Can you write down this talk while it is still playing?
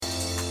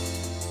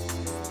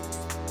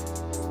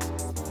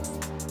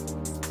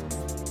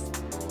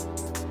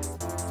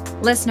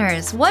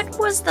Listeners, what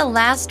was the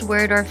last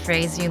word or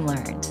phrase you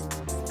learned?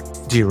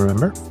 Do you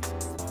remember?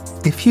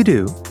 If you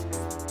do,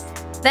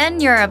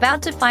 Then you're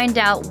about to find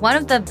out one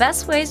of the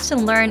best ways to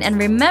learn and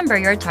remember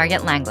your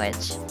target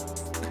language.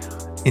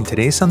 in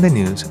today's Sunday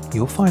News,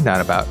 you'll find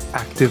out about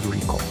active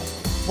recall,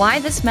 Why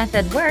this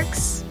method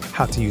works,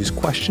 how to use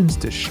questions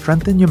to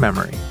strengthen your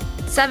memory,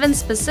 7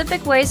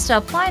 specific ways to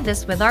apply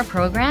this with our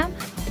program,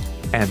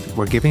 and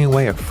we're giving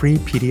away a free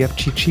PDF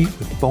cheat sheet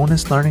with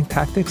bonus learning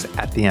tactics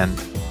at the end.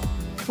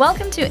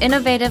 Welcome to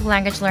Innovative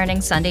Language Learning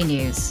Sunday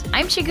News.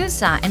 I'm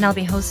Chigusa, and I'll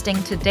be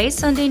hosting today's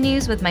Sunday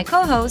News with my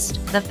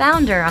co-host, the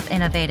founder of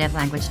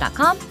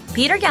InnovativeLanguage.com,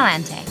 Peter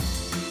Galante.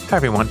 Hi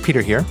everyone,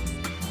 Peter here.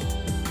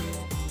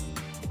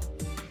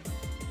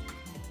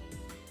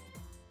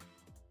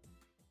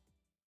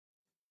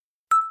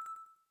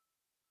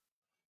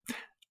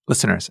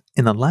 Listeners,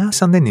 in the last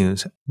Sunday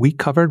News, we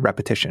covered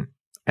repetition,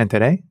 and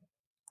today,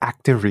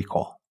 active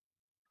recall.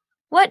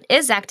 What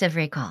is active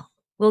recall?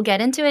 We'll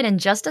get into it in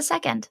just a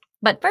second.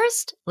 But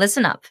first,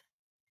 listen up.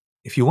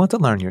 If you want to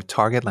learn your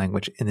target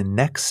language in the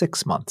next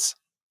 6 months,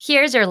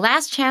 Here's your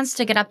last chance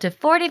to get up to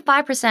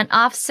 45%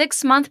 off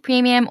 6-month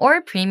premium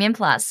or premium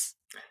plus.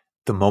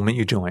 the moment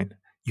you join,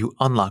 you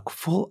unlock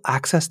full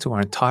access to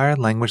our entire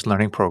language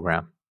learning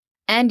program.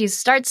 And you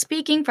start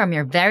speaking from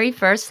your very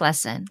first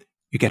lesson.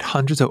 You get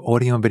hundreds of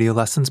audio and video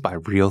lessons by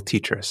real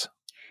teachers.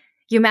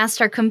 You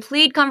master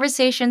complete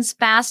conversations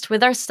fast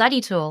with our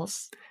study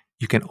tools.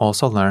 You can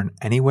also learn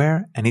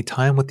anywhere,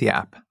 anytime with the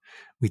app.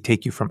 We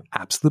take you from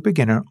absolute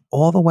beginner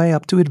all the way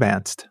up to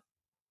advanced.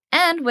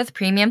 And with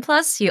Premium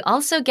Plus, you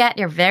also get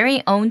your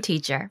very own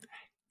teacher.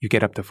 You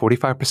get up to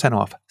 45%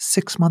 off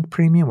 6-month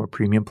premium or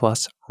premium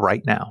plus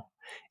right now.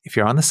 If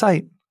you're on the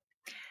site,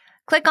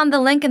 Click on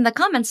the link in the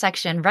comment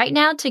section right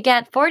now to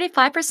get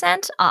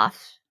 45%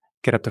 off.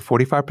 get up to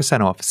 45%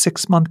 off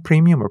 6-month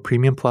premium or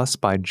premium plus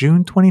by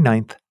June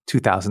 29th,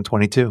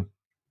 2022.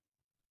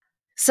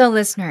 So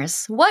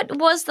listeners, what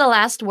was the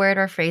last word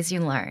or phrase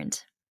you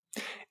learned?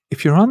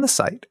 If you're on the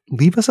site,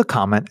 leave us a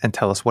comment and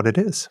tell us what it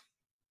is.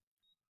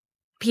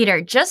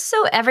 Peter, just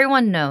so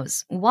everyone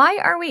knows, why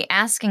are we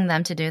asking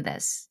them to do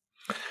this?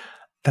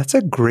 That's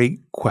a great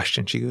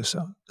question,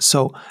 Chigusa.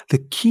 So the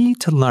key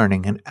to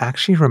learning and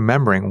actually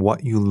remembering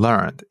what you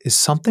learned is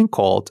something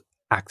called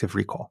active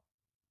recall.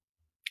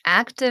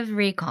 Active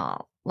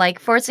recall, like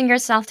forcing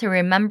yourself to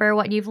remember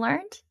what you've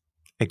learned?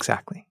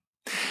 Exactly.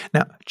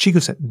 Now,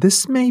 Chigusa,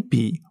 this may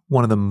be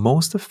one of the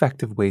most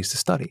effective ways to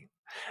study.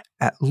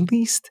 At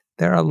least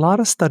there are a lot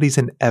of studies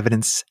and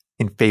evidence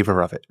in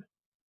favor of it.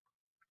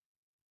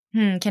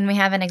 Can we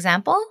have an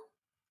example?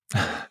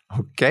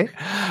 Okay.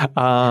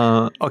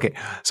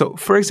 So,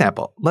 for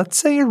example, let's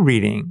say you're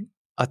reading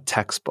a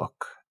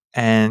textbook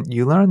and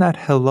you learn that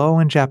hello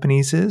in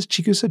Japanese is,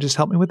 Chigusa, just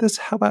help me with this.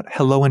 How about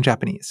hello in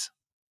Japanese?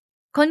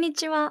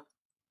 Konnichiwa.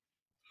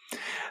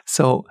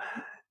 So,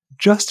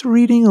 just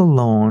reading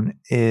alone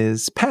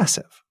is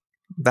passive.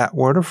 That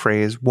word or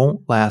phrase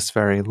won't last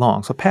very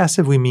long. So,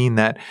 passive, we mean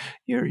that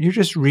you're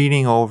just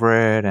reading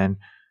over it and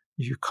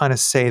you kind of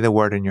say the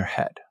word in your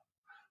head.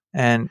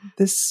 And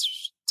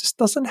this just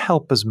doesn't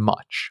help as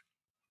much.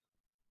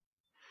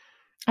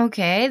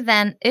 Okay,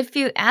 then if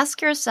you ask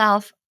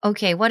yourself,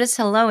 okay, what is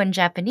hello in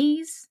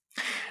Japanese?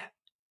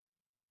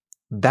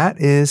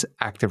 That is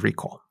active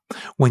recall.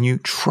 When you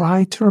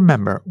try to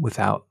remember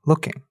without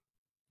looking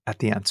at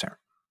the answer.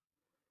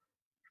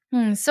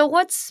 So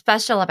what's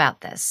special about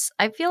this?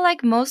 I feel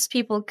like most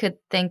people could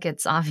think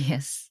it's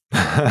obvious.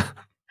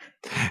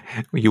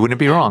 You wouldn't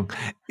be wrong.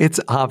 It's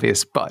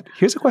obvious, but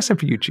here's a question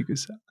for you,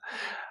 Chigusa.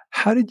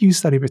 How did you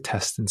study for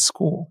tests in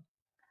school?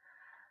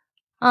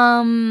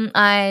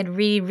 I'd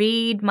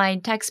reread my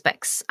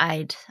textbooks.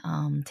 I'd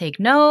take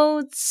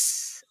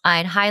notes.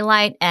 I'd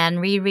highlight and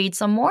reread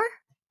some more.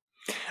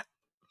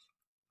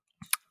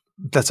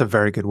 That's a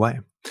very good way.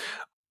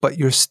 But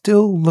you're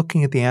still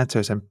looking at the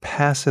answers and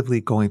passively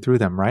going through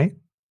them, right?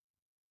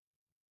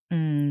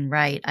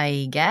 Right,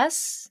 I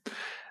guess.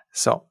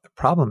 So the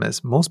problem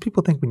is most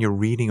people think when you're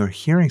reading or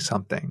hearing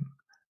something,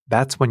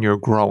 that's when you're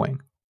growing.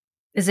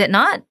 Is it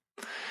not?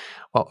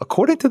 Well,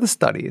 according to the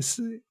studies,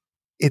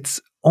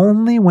 it's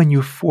only when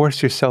you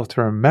force yourself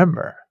to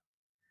remember.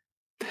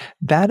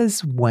 That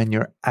is when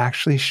you're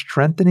actually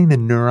strengthening the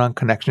neuron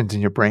connections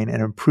in your brain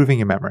and improving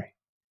your memory.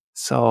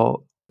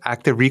 So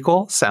active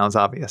recall sounds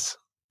obvious.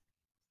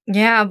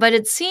 Yeah, but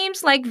it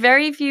seems like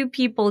very few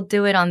people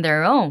do it on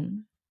their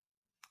own.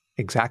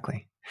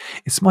 Exactly.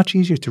 It's much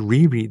easier to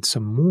reread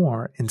some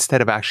more instead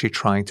of actually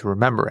trying to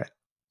remember it.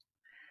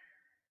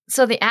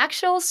 So the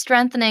actual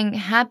strengthening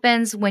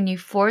happens when you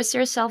force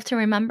yourself to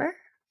remember?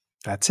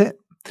 That's it.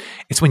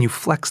 It's when you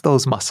flex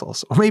those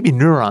muscles, or maybe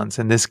neurons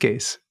in this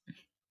case.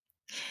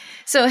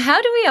 So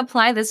how do we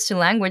apply this to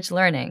language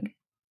learning?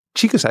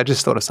 Chicos, I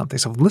just thought of something.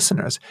 So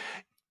listeners,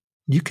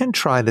 you can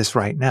try this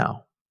right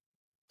now.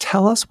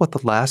 Tell us what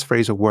the last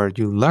phrase or word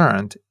you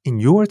learned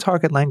in your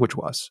target language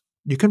was.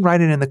 You can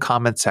write it in the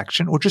comment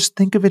section or just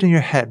think of it in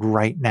your head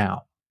right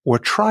now, or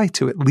try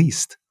to at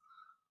least.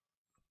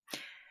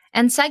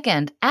 And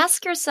second,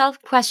 ask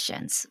yourself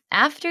questions.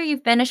 After you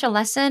finish a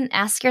lesson,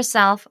 ask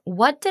yourself,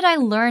 what did I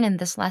learn in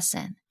this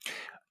lesson?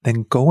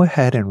 Then go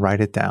ahead and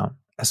write it down,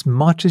 as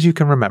much as you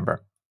can remember.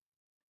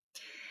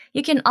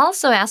 You can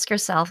also ask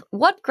yourself,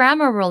 what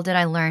grammar rule did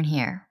I learn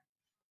here?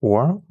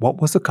 Or what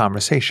was the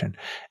conversation?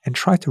 And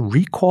try to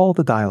recall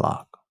the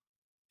dialogue.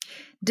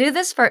 Do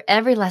this for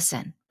every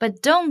lesson,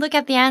 but don't look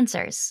at the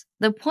answers.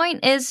 The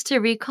point is to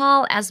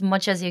recall as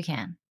much as you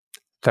can.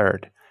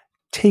 Third,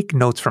 take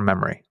notes from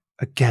memory.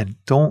 Again,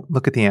 don't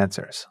look at the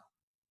answers.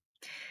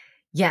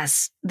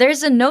 Yes,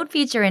 there's a note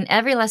feature in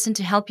every lesson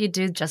to help you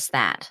do just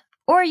that.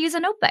 Or use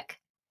a notebook.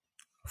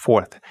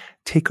 Fourth,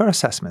 take our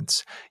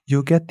assessments.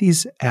 You'll get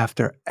these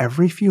after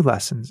every few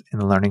lessons in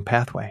the learning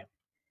pathway.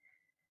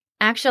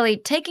 Actually,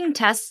 taking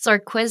tests or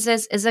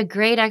quizzes is a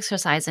great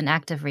exercise in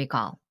active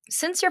recall,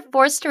 since you're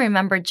forced to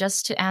remember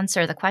just to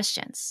answer the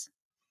questions.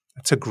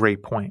 That's a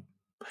great point.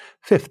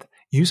 Fifth,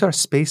 use our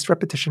spaced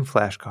repetition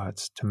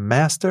flashcards to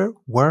master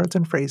words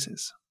and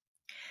phrases.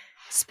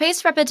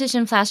 Spaced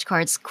repetition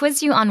flashcards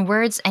quiz you on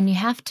words and you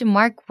have to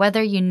mark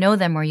whether you know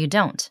them or you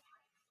don't.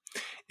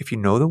 If you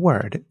know the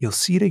word, you'll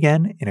see it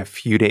again in a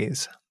few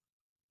days.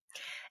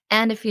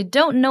 And if you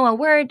don't know a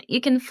word, you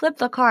can flip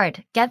the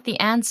card, get the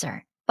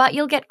answer, but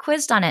you'll get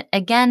quizzed on it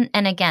again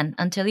and again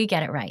until you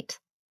get it right.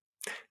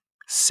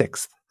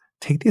 Sixth,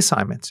 take the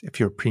assignments. If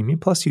you're a Premium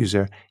Plus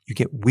user, you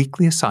get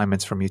weekly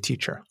assignments from your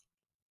teacher.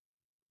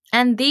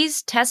 And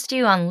these test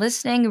you on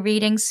listening,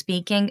 reading,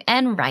 speaking,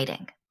 and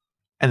writing.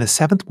 And the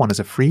seventh one is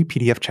a free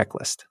PDF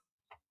checklist.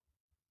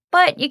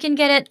 But you can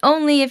get it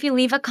only if you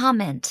leave a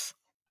comment.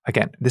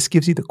 Again, this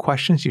gives you the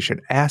questions you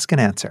should ask and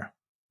answer.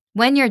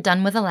 When you're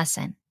done with a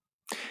lesson.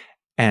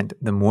 And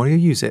the more you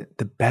use it,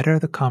 the better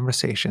the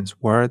conversations,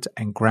 words,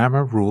 and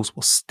grammar rules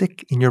will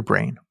stick in your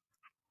brain.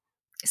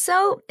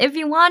 So, if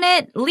you want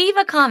it, leave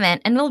a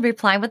comment and we'll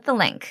reply with the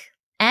link.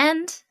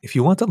 And if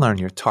you want to learn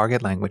your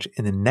target language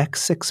in the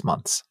next 6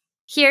 months,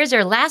 here's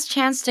your last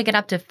chance to get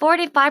up to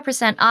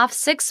 45% off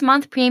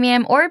 6-month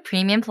Premium or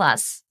Premium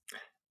Plus.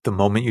 The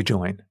moment you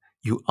join,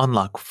 you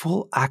unlock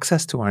full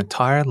access to our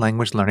entire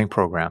language learning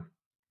program.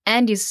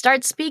 And you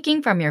start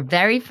speaking from your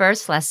very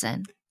first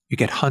lesson. You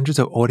get hundreds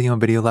of audio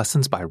and video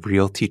lessons by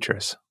real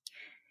teachers.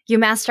 You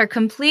master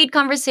complete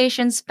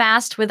conversations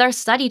fast with our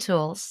study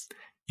tools.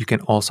 You can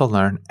also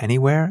learn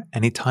anywhere,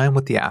 anytime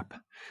with the app.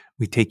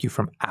 We take you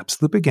from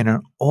absolute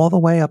beginner all the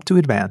way up to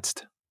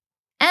advanced.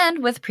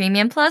 And with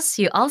Premium Plus,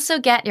 you also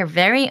get your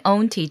very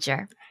own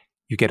teacher.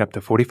 You get up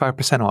to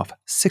 45% off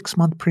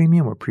 6-month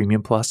Premium or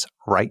Premium Plus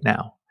right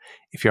now.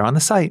 If you're on the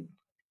site,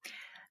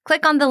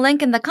 click on the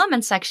link in the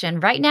comment section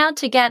right now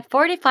to get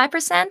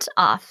 45%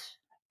 off.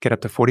 Get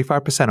up to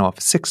 45% off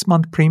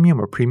 6-month Premium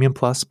or Premium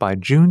Plus by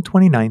June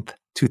 29th,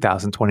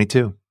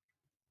 2022.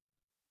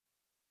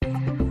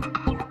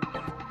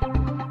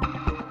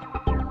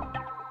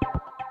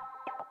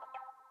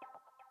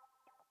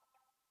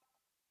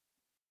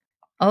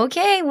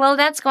 Okay, well,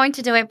 that's going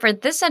to do it for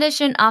this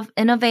edition of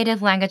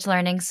Innovative Language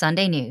Learning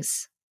Sunday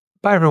News.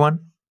 Bye,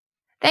 everyone.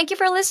 Thank you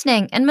for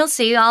listening, and we'll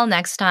see you all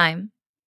next time.